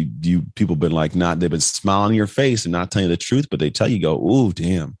things that you people been like, they've been smiling in your face and not telling you the truth, but they tell you, go, oh,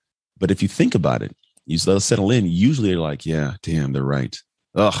 damn. But if you think about it, you let it settle in. Usually you're like, yeah, damn, they're right.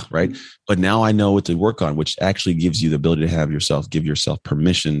 Ugh, right. But now I know what to work on, which actually gives you the ability to give yourself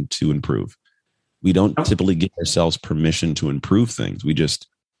permission to improve. We don't typically give ourselves permission to improve things.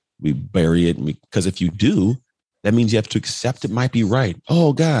 We bury it. Because if you do, that means you have to accept it might be right.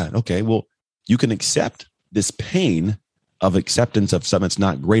 Oh God. Okay. Well, you can accept this pain of acceptance of something that's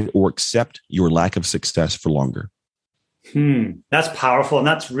not great, or accept your lack of success for longer. That's powerful. And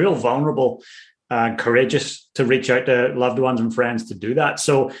that's real vulnerable. courageous to reach out to loved ones and friends to do that.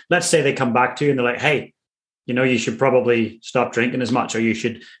 So let's say they come back to you and they're like, hey, you should probably stop drinking as much, or you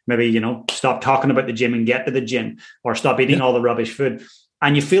should maybe, stop talking about the gym and get to the gym, or stop eating all the rubbish food.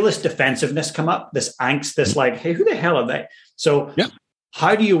 And you feel this defensiveness come up, this angst, this like, hey, who the hell are they? So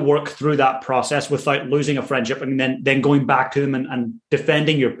how do you work through that process without losing a friendship and then going back to them and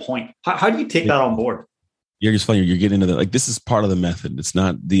defending your point? How do you take that on board? You're just funny. You're getting into this is part of the method. It's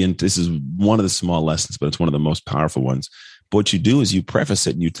not this is one of the small lessons, but it's one of the most powerful ones. But what you do is you preface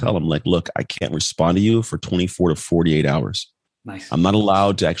it and you tell them like, look, I can't respond to you for 24 to 48 hours. Nice. I'm not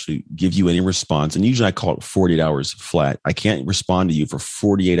allowed to actually give you any response. And usually I call it 48 hours flat. I can't respond to you for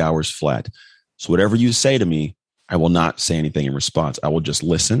 48 hours flat. So whatever you say to me, I will not say anything in response. I will just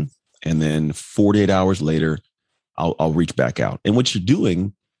listen. And then 48 hours later, I'll reach back out. And what you're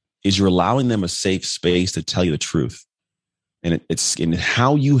doing is you're allowing them a safe space to tell you the truth. And it's in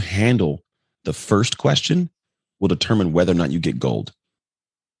how you handle the first question will determine whether or not you get gold.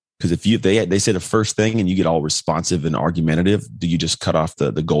 Because if they say the first thing and you get all responsive and argumentative, do you just cut off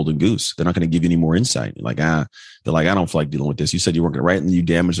the golden goose? They're not going to give you any more insight. You're like, they're like, I don't feel like dealing with this. You said you weren't going to write, and you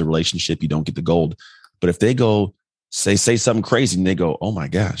damage the relationship. You don't get the gold. But if they go say something crazy and they go, oh my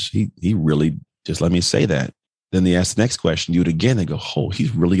gosh, he really just let me say that. Then they ask the next question, do it again. They go, oh,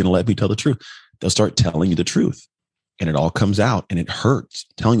 he's really going to let me tell the truth. They'll start telling you the truth, and it all comes out, and it hurts.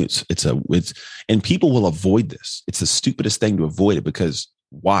 I'm telling you, and people will avoid this. It's the stupidest thing to avoid it, because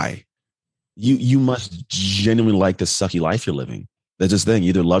why? You must genuinely like the sucky life you're living. That's this thing. You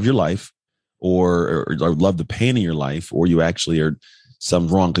either love your life or love the pain in your life, or you actually are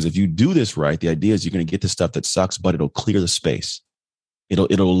something wrong. Because if you do this right, the idea is you're going to get the stuff that sucks, but it'll clear the space. It'll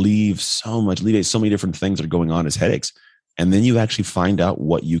alleviate so many different things that are going on as headaches. And then you actually find out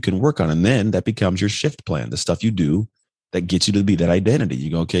what you can work on. And then that becomes your shift plan, the stuff you do that gets you to be that identity.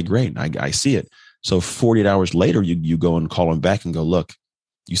 You go, okay, great. I see it. So 48 hours later, you go and call them back and go, look,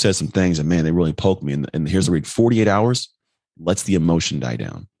 you said some things and man, they really poked me. And here's the read: 48 hours lets the emotion die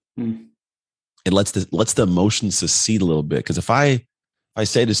down. It lets the emotion secede a little bit. Because if I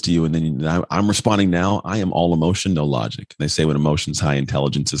say this to you and then I'm responding now, I am all emotion, no logic. They say when emotion's high,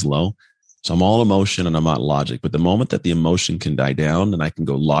 intelligence is low. So I'm all emotion and I'm not logic. But the moment that the emotion can die down and I can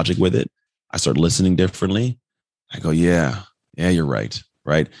go logic with it, I start listening differently. I go, yeah, you're right.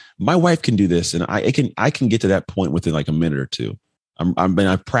 Right. My wife can do this, and I can get to that point within like a minute or two.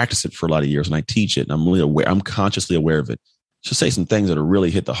 I've practiced it for a lot of years, and I teach it, and I'm really aware. I'm consciously aware of it. She'll say some things that are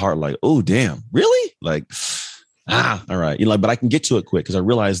really hit the heart, like, oh, damn, really? Like, all right. But I can get to it quick because I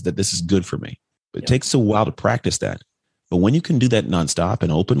realize that this is good for me. But it takes a while to practice that. But when you can do that nonstop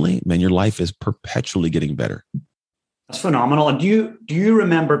and openly, man, your life is perpetually getting better. That's phenomenal. And do you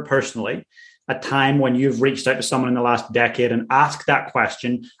remember personally a time when you've reached out to someone in the last decade and asked that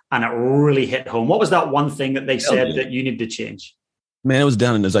question and it really hit home? What was that one thing that they said that you need to change? Man, it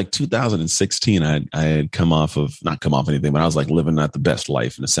was like 2016. I had not come off anything, but I was like living not the best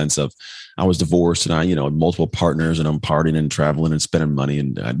life in the sense of I was divorced and I, had multiple partners and I'm partying and traveling and spending money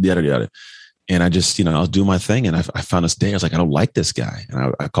and yada, yada. And I just, I was doing my thing, and I found this day, I was like, I don't like this guy.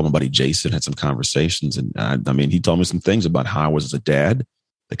 And I called my buddy Jason, had some conversations. And he told me some things about how I was as a dad,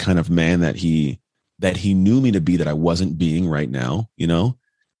 the kind of man that he knew me to be that I wasn't being right now,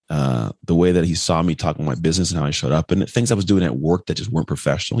 the way that he saw me talking my business and how I showed up and things I was doing at work that just weren't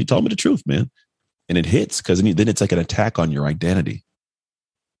professional. He told me the truth, man. And it hits because then it's like an attack on your identity.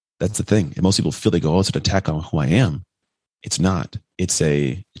 That's the thing. And most people feel they go, oh, it's an attack on who I am. It's not. It's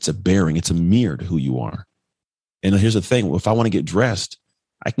a bearing. It's a mirror to who you are. And here's the thing. If I want to get dressed,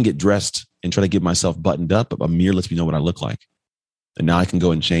 I can get dressed and try to get myself buttoned up, but a mirror lets me know what I look like. And now I can go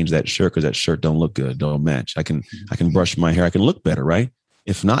and change that shirt because that shirt don't look good, don't match. I can brush my hair. I can look better, right?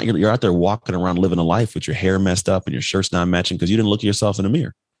 If not, you're out there walking around living a life with your hair messed up and your shirt's not matching because you didn't look at yourself in the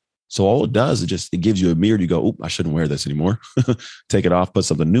mirror. So all it does is it gives you a mirror. You go, oh, I shouldn't wear this anymore. Take it off, put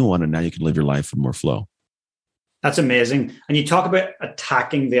something new on, and now you can live your life with more flow. That's amazing. And you talk about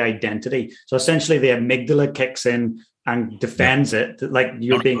attacking the identity. So essentially the amygdala kicks in and defends it, like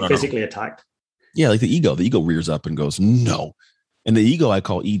you're being physically attacked. Yeah, like the ego. The ego rears up and goes, no. And the ego I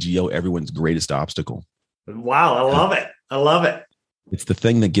call EGO, everyone's greatest obstacle. Wow, I love it. I love it. It's the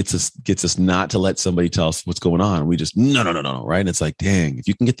thing that gets us not to let somebody tell us what's going on. We just, no, right? And it's like, dang, if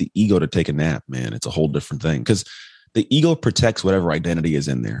you can get the ego to take a nap, man, it's a whole different thing. Because the ego protects whatever identity is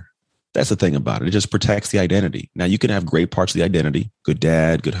in there. That's the thing about it. It just protects the identity. Now, you can have great parts of the identity, good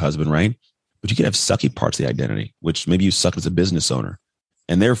dad, good husband, right? But you can have sucky parts of the identity, which maybe you suck as a business owner.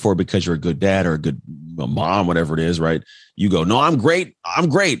 And therefore, because you're a good dad or a good mom, whatever it is, right? You go, no, I'm great.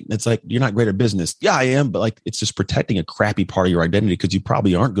 It's like, you're not great at business. Yeah, I am. But like, it's just protecting a crappy part of your identity because you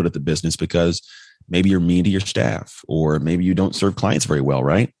probably aren't good at the business because Maybe you're mean to your staff, or maybe you don't serve clients very well,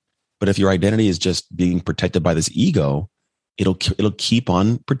 right? But if your identity is just being protected by this ego, it'll keep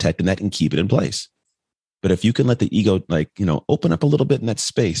on protecting that and keep it in place. But if you can let the ego, open up a little bit in that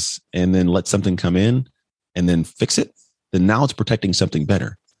space and then let something come in and then fix it, then now it's protecting something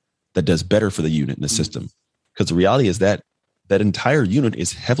better that does better for the unit in the system. Because the reality is that entire unit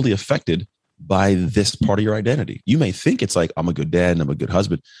is heavily affected by this part of your identity. You may think it's like, I'm a good dad and I'm a good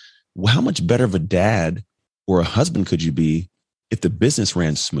husband. Well, how much better of a dad or a husband could you be if the business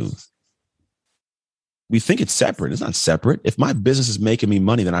ran smooth? We think it's separate. It's not separate. If my business is making me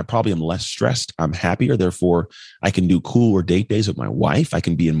money, then I probably am less stressed. I'm happier. Therefore, I can do cooler date days with my wife. I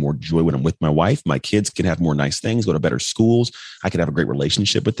can be in more joy when I'm with my wife. My kids can have more nice things, go to better schools. I can have a great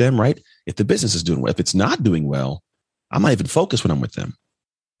relationship with them, right? If the business is doing well, if it's not doing well, I'm not even focused when I'm with them,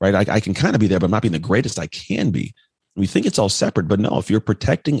 right? I can kind of be there, but I'm not being the greatest I can be. We think it's all separate, but no, if you're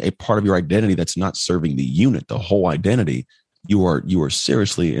protecting a part of your identity that's not serving the unit, the whole identity, you are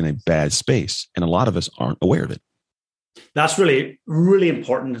seriously in a bad space. And a lot of us aren't aware of it. That's really, really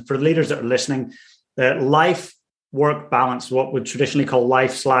important for leaders that are listening. Life-work balance, what we traditionally call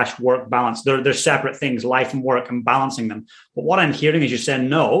life/work balance. They're separate things, life and work, and balancing them. But what I'm hearing is you're saying,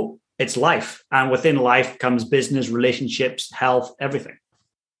 no, it's life. And within life comes business, relationships, health, everything.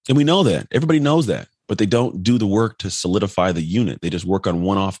 And we know that. Everybody knows that. But they don't do the work to solidify the unit. They just work on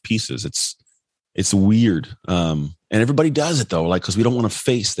one-off pieces. It's weird. And everybody does it though, because we don't want to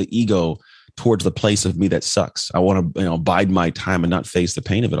face the ego towards the place of me that sucks. I want to, bide my time and not face the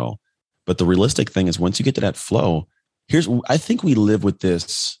pain of it all. But the realistic thing is once you get to that flow, I think we live with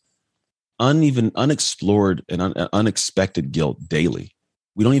this unexplored and unexpected guilt daily.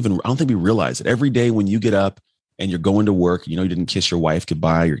 I don't think we realize it. Every day when you get up and you're going to work, you didn't kiss your wife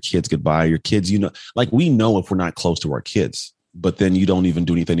goodbye, your kids goodbye, your kids, we know if we're not close to our kids, but then you don't even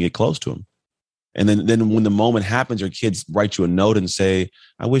do anything to get close to them. And then when the moment happens, your kids write you a note and say,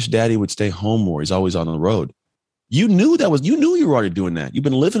 I wish daddy would stay home more. He's always on the road. You knew you were already doing that. You've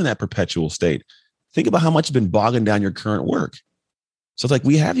been living in that perpetual state. Think about how much has been bogging down your current work. So it's like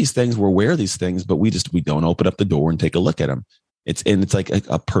we have these things, we're aware of these things, but we don't open up the door and take a look at them. It's like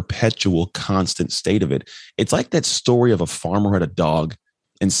a perpetual constant state of it. It's like that story of a farmer who had a dog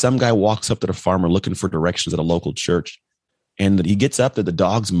and some guy walks up to the farmer looking for directions at a local church. And he gets up there, the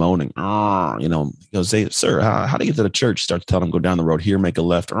dog's moaning. He goes, say, sir, how do you get to the church? Starts telling him, go down the road here, make a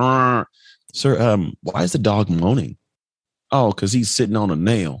left. Sir, why is the dog moaning? Oh, because he's sitting on a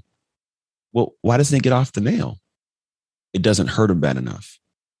nail. Well, why doesn't he get off the nail? It doesn't hurt him bad enough.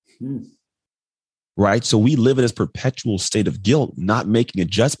 Right? So we live in this perpetual state of guilt, not making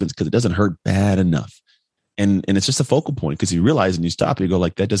adjustments because it doesn't hurt bad enough. And it's just a focal point because you realize and you stop and you go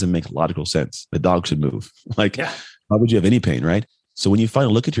that doesn't make logical sense. The dog should move. Why would you have any pain, right? So when you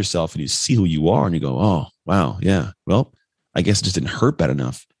finally look at yourself and you see who you are and you go, oh, wow, yeah, well, I guess it just didn't hurt bad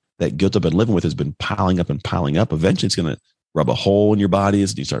enough. That guilt I've been living with has been piling up and piling up. Eventually it's going to rub a hole in your body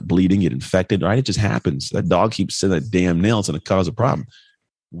and you start bleeding, get infected, right? It just happens. That dog keeps sitting that damn nail. It's going to cause a problem.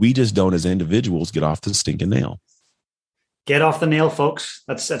 We just don't, as individuals, get off the stinking nail. Get off the nail, folks.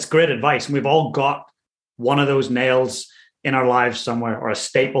 That's great advice. And we've all got one of those nails in our lives somewhere, or a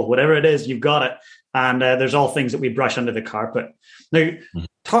staple, whatever it is, you've got it. And there's all things that we brush under the carpet. Now,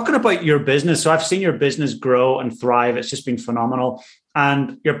 talking about your business, so I've seen your business grow and thrive. It's just been phenomenal.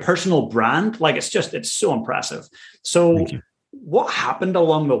 And your personal brand, it's so impressive. So what happened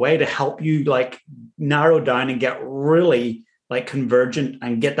along the way to help you narrow down and get really convergent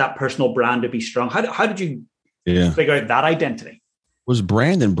and get that personal brand to be strong? How did you figure out that identity? It was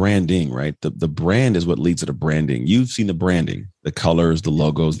brand and branding, right? The brand is what leads to the branding. You've seen the branding, the colors, the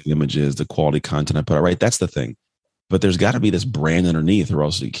logos, the images, the quality content I put out, right? That's the thing. But there's got to be this brand underneath or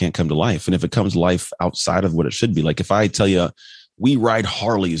else you can't come to life. And if it comes to life outside of what it should be, like if I tell you we ride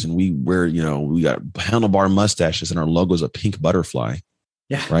Harleys and we wear, we got handlebar mustaches and our logo's a pink butterfly,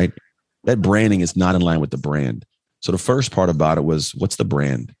 right? That branding is not in line with the brand. So the first part about it was, what's the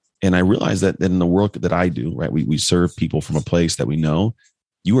brand? And I realized that in the work that I do, right, we serve people from a place that we know.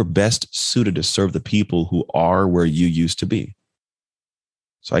 You are best suited to serve the people who are where you used to be.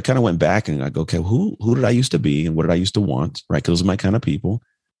 So I kind of went back and I go, okay, who did I used to be and what did I used to want, right? Because those are my kind of people.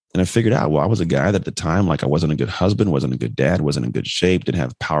 And I figured out, well, I was a guy that at the time, I wasn't a good husband, wasn't a good dad, wasn't in good shape, didn't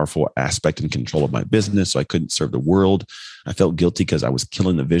have powerful aspect and control of my business. So I couldn't serve the world. I felt guilty because I was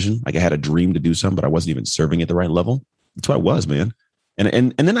killing the vision. I had a dream to do something, but I wasn't even serving at the right level. That's what I was, man.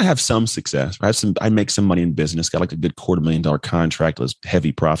 And then I have some success. I make some money in business, got a good $250,000 contract, was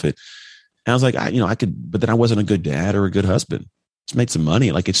heavy profit. And I was like, I could, but then I wasn't a good dad or a good husband. Just made some money.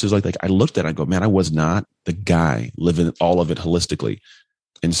 It's just I looked at it, I go, man, I was not the guy living all of it holistically.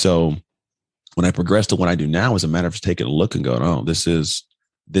 And so when I progressed to what I do now, is a matter of taking a look and going, oh, this is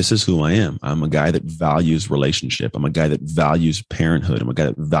who I am. I'm a guy that values relationship. I'm a guy that values parenthood. I'm a guy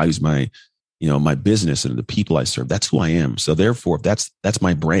that values my business and the people I serve. That's who I am. So therefore, that's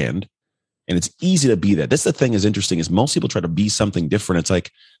my brand. And it's easy to be that. That's the thing is interesting is most people try to be something different. It's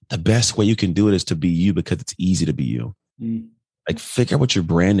like the best way you can do it is to be you because it's easy to be you. Like figure out what your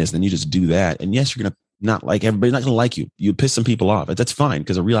brand is. And then you just do that. And yes, you're going to not like everybody's not going to like you. You piss some people off. That's fine.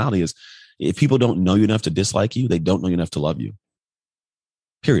 Because the reality is if people don't know you enough to dislike you, they don't know you enough to love you.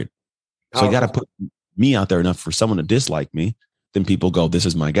 Period. Powerful. So I got to put me out there enough for someone to dislike me. Then people go, this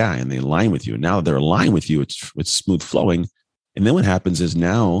is my guy. And they align with you. And now that they're aligned with you, it's smooth flowing. And then what happens is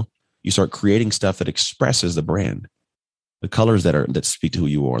now you start creating stuff that expresses the brand, the colors that speak to who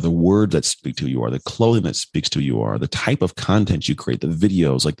you are, the words that speak to who you are, the clothing that speaks to who you are, the type of content you create, the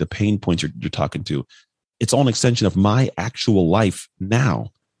videos, like the pain points you're talking to. It's all an extension of my actual life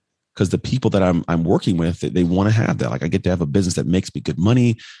now. Because the people that I'm working with, they want to have that. Like I get to have a business that makes me good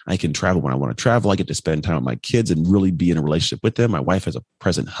money. I can travel when I want to travel. I get to spend time with my kids and really be in a relationship with them. My wife has a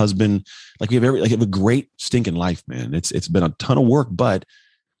present husband. Like we have a great stinking life, man. It's been a ton of work, but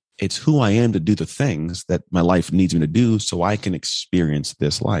it's who I am to do the things that my life needs me to do so I can experience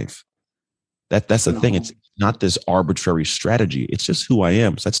this life. That's the thing. It's not this arbitrary strategy. It's just who I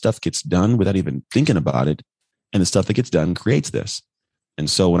am. So that stuff gets done without even thinking about it. And the stuff that gets done creates this. And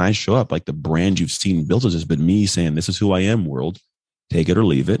so when I show up, like the brand you've seen built has been me saying, this is who I am, world. Take it or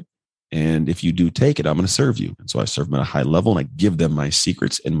leave it. And if you do take it, I'm going to serve you. And so I serve them at a high level and I give them my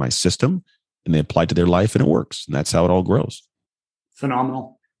secrets and my system and they apply it to their life and it works. And that's how it all grows.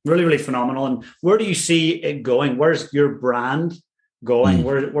 Phenomenal. Really, really phenomenal. And where do you see it going? Where's your brand going?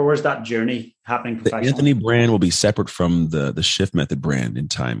 Where's that journey happening professionally? The Anthony brand will be separate from the Shift Method brand in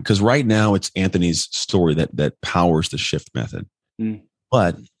time. Because right now it's Anthony's story that powers the Shift Method.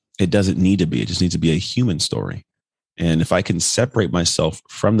 But it doesn't need to be. It just needs to be a human story. And if I can separate myself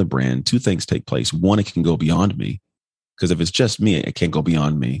from the brand, two things take place. One, it can go beyond me. Because if it's just me, it can't go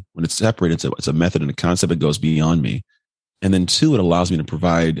beyond me. When it's separated, it's a method and a concept that goes beyond me. And then two, it allows me to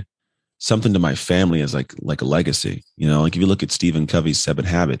provide something to my family as like a legacy. You know, like if you look at Stephen Covey's 7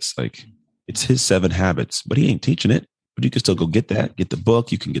 Habits, like it's his 7 habits, but he ain't teaching it. But you can still go get that, get the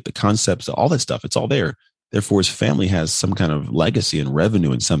book. You can get the concepts, all that stuff. It's all there. Therefore, his family has some kind of legacy and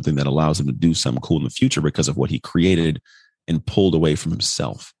revenue and something that allows him to do something cool in the future because of what he created and pulled away from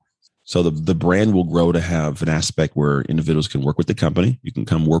himself. So the brand will grow to have an aspect where individuals can work with the company. You can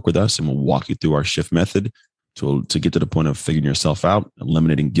come work with us and we'll walk you through our Shift Method to get to the point of figuring yourself out,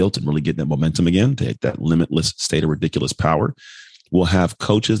 eliminating guilt and really getting that momentum again, to hit that limitless state of ridiculous power. We'll have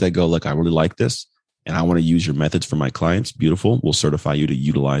coaches that go, look, I really like this and I want to use your methods for my clients. Beautiful. We'll certify you to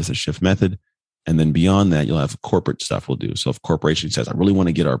utilize the Shift Method. And then beyond that, you'll have corporate stuff we'll do. So if a corporation says, I really want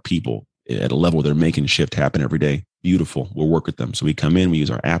to get our people at a level where they're making shift happen every day, beautiful. We'll work with them. So we come in, we use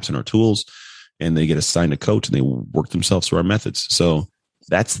our apps and our tools, and they get assigned a coach and they work themselves through our methods. So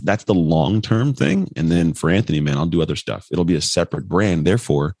that's the long-term thing. And then for Anthony, man, I'll do other stuff. It'll be a separate brand.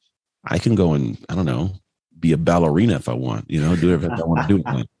 Therefore, I can go and, I don't know, be a ballerina if I want, do whatever I want to do.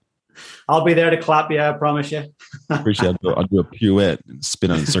 I'll be there to clap you, I promise you. Appreciate it. I'll do a pirouette and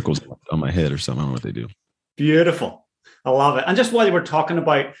spin on circles on my head or something. I don't know what they do. Beautiful. I love it. And just while you were talking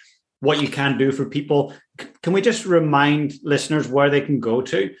about what you can do for people, can we just remind listeners where they can go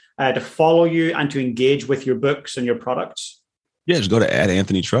to follow you and to engage with your books and your products? Yeah, just go to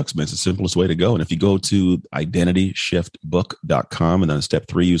 @AnthonyTrucks, man. It's the simplest way to go. And if you go to identityshiftbook.com and then step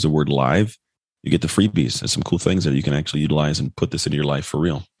 3, use the word live, you get the freebies. There's some cool things that you can actually utilize and put this into your life for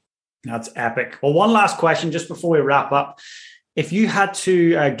real. That's epic. Well, one last question just before we wrap up. If you had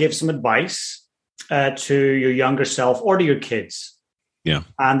to give some advice to your younger self or to your kids,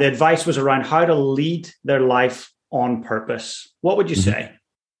 and the advice was around how to lead their life on purpose, what would you say?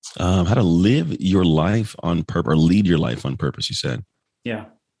 How to live your life on purpose or lead your life on purpose, you said. Yeah.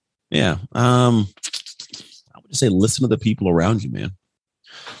 I would say listen to the people around you, man.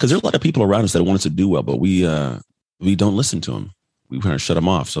 Because there's a lot of people around us that want us to do well, but we don't listen to them. We kind of shut them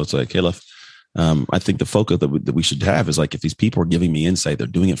off. So it's like, hey, look, I think the focus that we should have is like, if these people are giving me insight, they're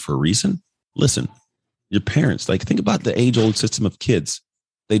doing it for a reason. Listen, your parents, like think about the age old system of kids.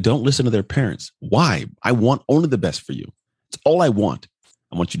 They don't listen to their parents. Why? I want only the best for you. It's all I want.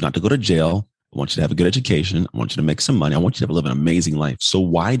 I want you not to go to jail. I want you to have a good education. I want you to make some money. I want you to live an amazing life. So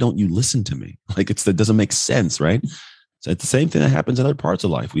why don't you listen to me? Like that doesn't make sense, right? So it's the same thing that happens in other parts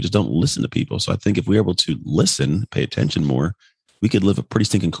of life. We just don't listen to people. So I think if we're able to listen, pay attention more, we could live a pretty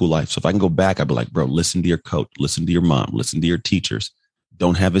stinking cool life. So if I can go back, I'd be like, bro, listen to your coach, listen to your mom, listen to your teachers.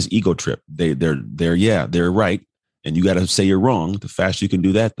 Don't have his ego trip. They're right. And you got to say you're wrong. The faster you can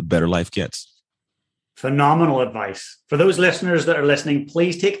do that, the better life gets. Phenomenal advice. For those listeners that are listening,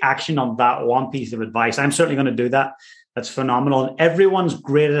 please take action on that one piece of advice. I'm certainly going to do that. That's phenomenal. And everyone's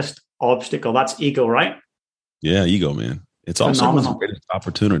greatest obstacle, that's ego, right? Yeah, ego, man. It's also one's greatest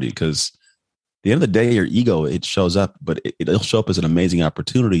opportunity, because at the end of the day, your ego, it shows up, but it'll show up as an amazing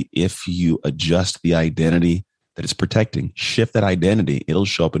opportunity if you adjust the identity that it's protecting. Shift that identity. It'll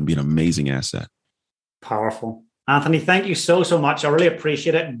show up and be an amazing asset. Powerful. Anthony, thank you so much. I really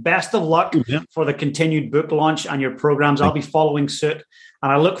appreciate it. Best of luck for the continued book launch and your programs. I'll be following suit,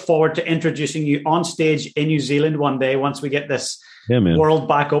 and I look forward to introducing you on stage in New Zealand one day once we get this world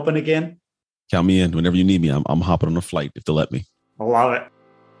back open again. Count me in. Whenever you need me, I'm hopping on a flight if they'll let me. I love it.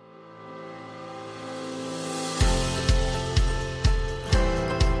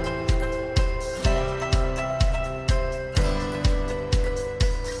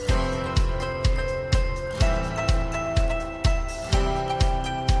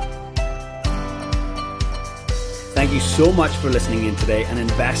 Thank you so much for listening in today and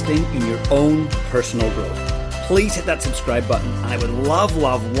investing in your own personal growth. Please hit that subscribe button, and I would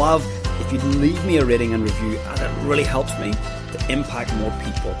love if you'd leave me a rating and review, as it really helps me to impact more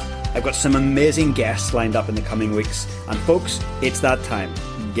people. I've got some amazing guests lined up in the coming weeks, and folks, it's that time.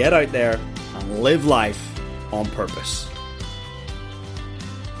 Get out there and live life on purpose.